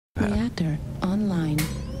Reactor online.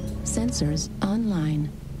 Sensors online.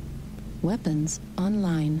 Weapons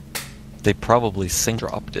online. They probably sync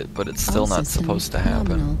dropped it, but it's still All not systems supposed to happen.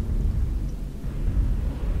 nominal.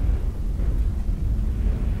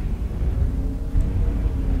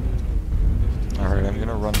 Alright, I'm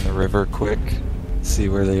gonna run the river quick, see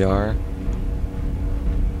where they are.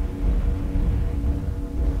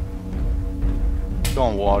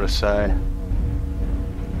 Going water side.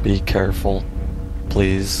 Be careful,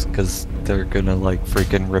 please, because they're gonna like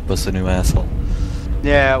freaking rip us a new asshole.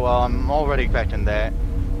 Yeah, well, I'm already expecting that.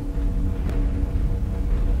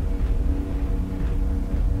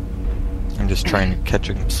 I'm just trying to catch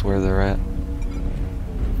them where they're at.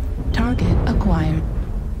 Target acquired.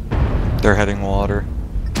 They're heading water.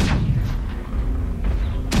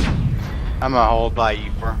 I'm gonna hold by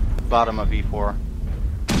E4. Bottom of E4.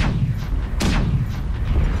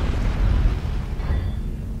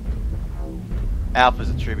 Alpha's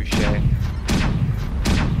a trebuchet.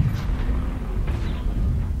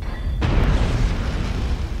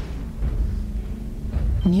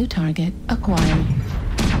 New target acquired.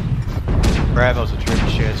 Bravo's a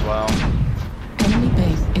trebuchet as well. Enemy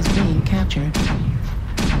base is being captured.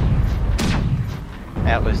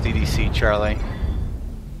 Atlas DDC Charlie.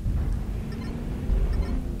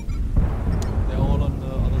 They're all on the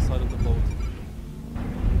other side of the boat.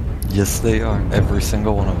 Yes, they are. Every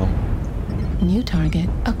single one of them. New target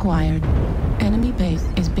acquired. Enemy base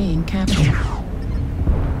is being captured.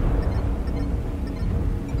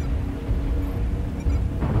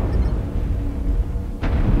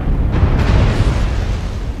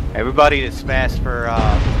 Everybody that's fast for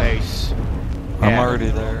base. I'm Yeah. already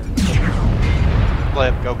there.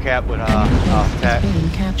 Flip, go cap with Enemy base attack. is being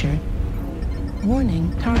captured.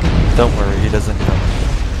 Warning target. Don't worry, he doesn't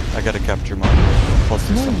have. I gotta capture mine. Plus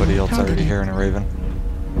there's somebody else already Targeting. here in a Raven.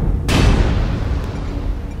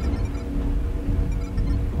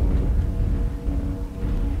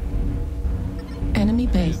 Enemy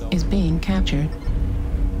base is being captured.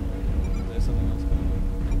 There's something else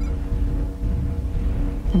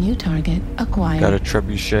going New target acquired. Got a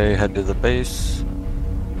trebuchet, head to the base.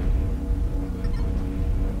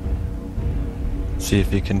 See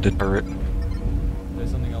if you can deter it. on.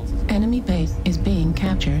 There's something else as well. Enemy base is being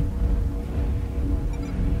captured.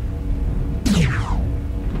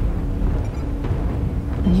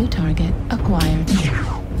 New target acquired.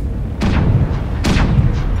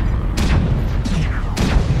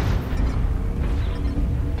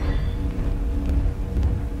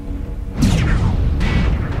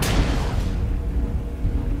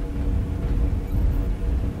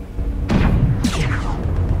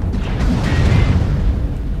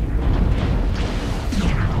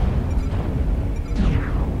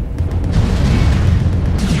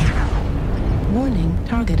 Warning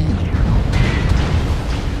targeted.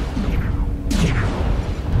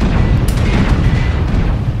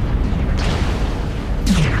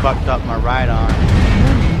 Fucked up my right arm.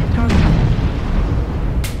 Warning targeted.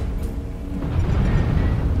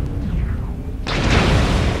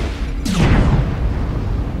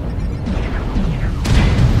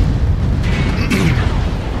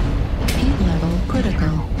 Heat level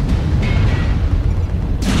critical.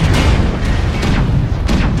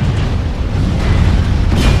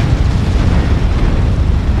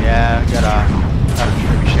 Yeah, got a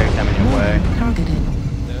trebuchet coming your way. Warning targeted.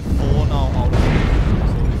 There are 4 now out of here.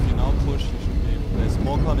 So if you now push, you should be able. There's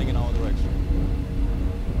more coming in our direction.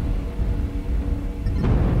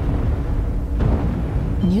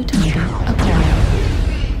 New target acquired.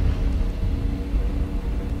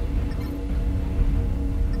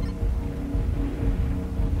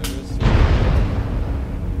 There is.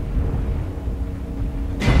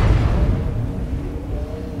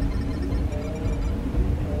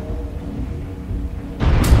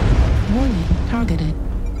 Warning targeted.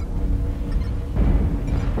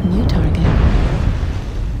 New target.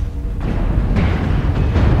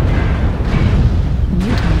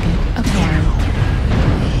 New target acquired.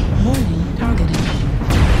 Warning targeted.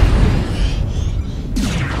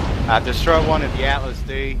 I destroyed one of the Atlas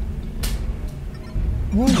D.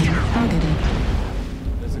 Warning targeted.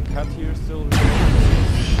 There's a cut here still.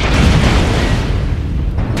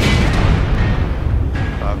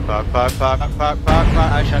 Fuck.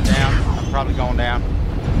 I shut down. I'm probably going down.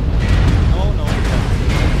 No, no.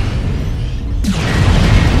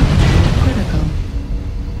 Critical.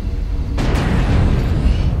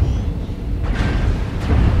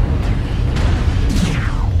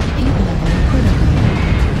 Heat level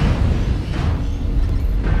critical.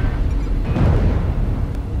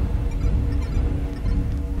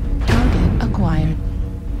 Target acquired.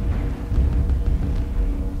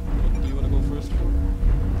 What do you want to go first for?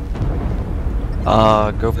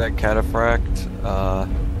 Go for that cataphract,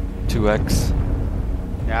 2x.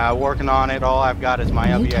 Yeah, working on it. All I've got is my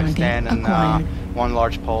New LBX target 10 and acquired. one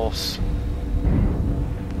large pulse.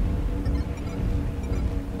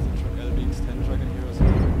 LBX 10 truck in here or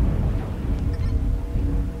something.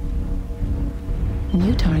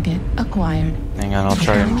 New target acquired. Hang on, I'll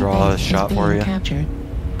try and Enemy draw a base is shot for being you. Captured.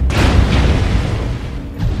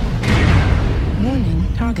 Warning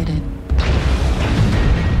targeted.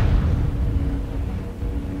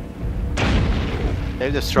 They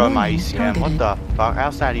destroyed my Warning, ECM. What targeted. the fuck?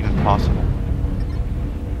 How's that even possible?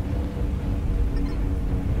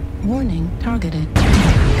 Warning targeted.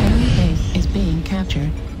 Enemy base is being captured.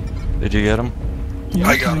 Did you get him? New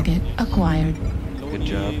I got him. target acquired. Good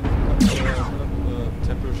job.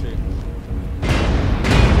 Temporal shape.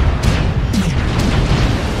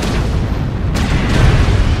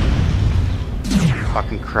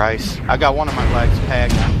 Fucking Christ. I got one of my legs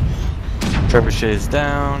pegged. Trebuchet's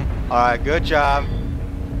down. Alright, good job.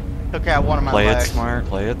 Took out one of my Play legs. it smart,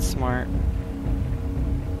 play it smart.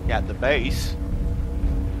 Got the base.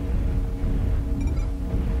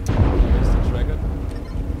 Where's the tracker?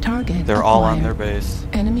 Target They're acquired. all on their base.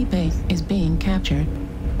 Enemy base is being captured.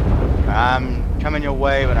 I'm coming your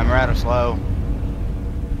way, but I'm rather slow.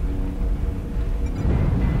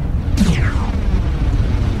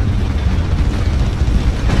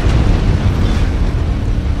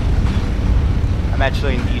 I'm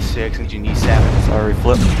actually in E6 and you in E7. Sorry,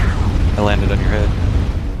 Flip. I landed on your head.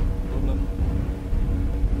 Problem.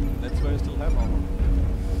 That's where I still have armor.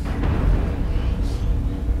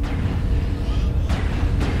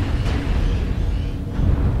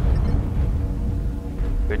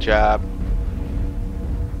 Good job.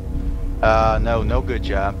 No good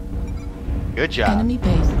job. Good job. Enemy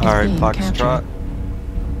base is Alright, being Foxtrot. captured.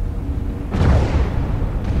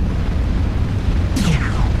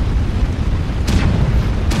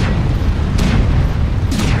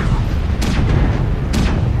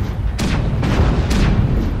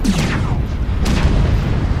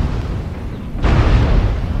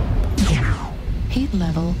 Heat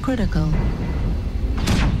level critical.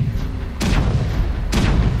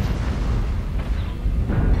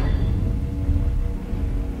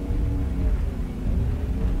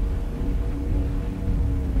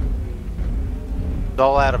 It's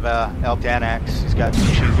all out of Avidemux. He's got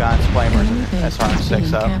machine guns, flamers, Enemy and base is SRM6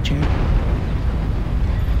 being up. captured.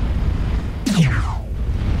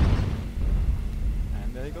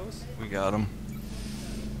 And there he goes. We got him.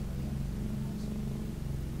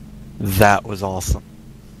 That was awesome.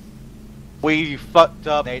 We fucked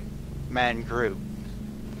up 8-man group.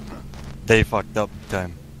 They fucked up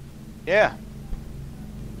time. Yeah.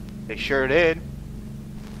 They sure did.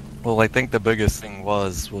 Well, I think the biggest thing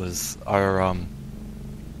was our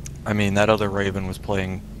I mean, that other Raven was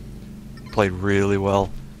played really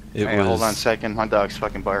well. It Hey, was hold on a second. My dog's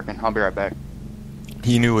fucking barking. I'll be right back.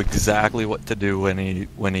 He knew exactly what to do when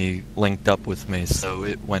he linked up with me, so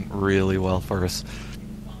it went really well for us.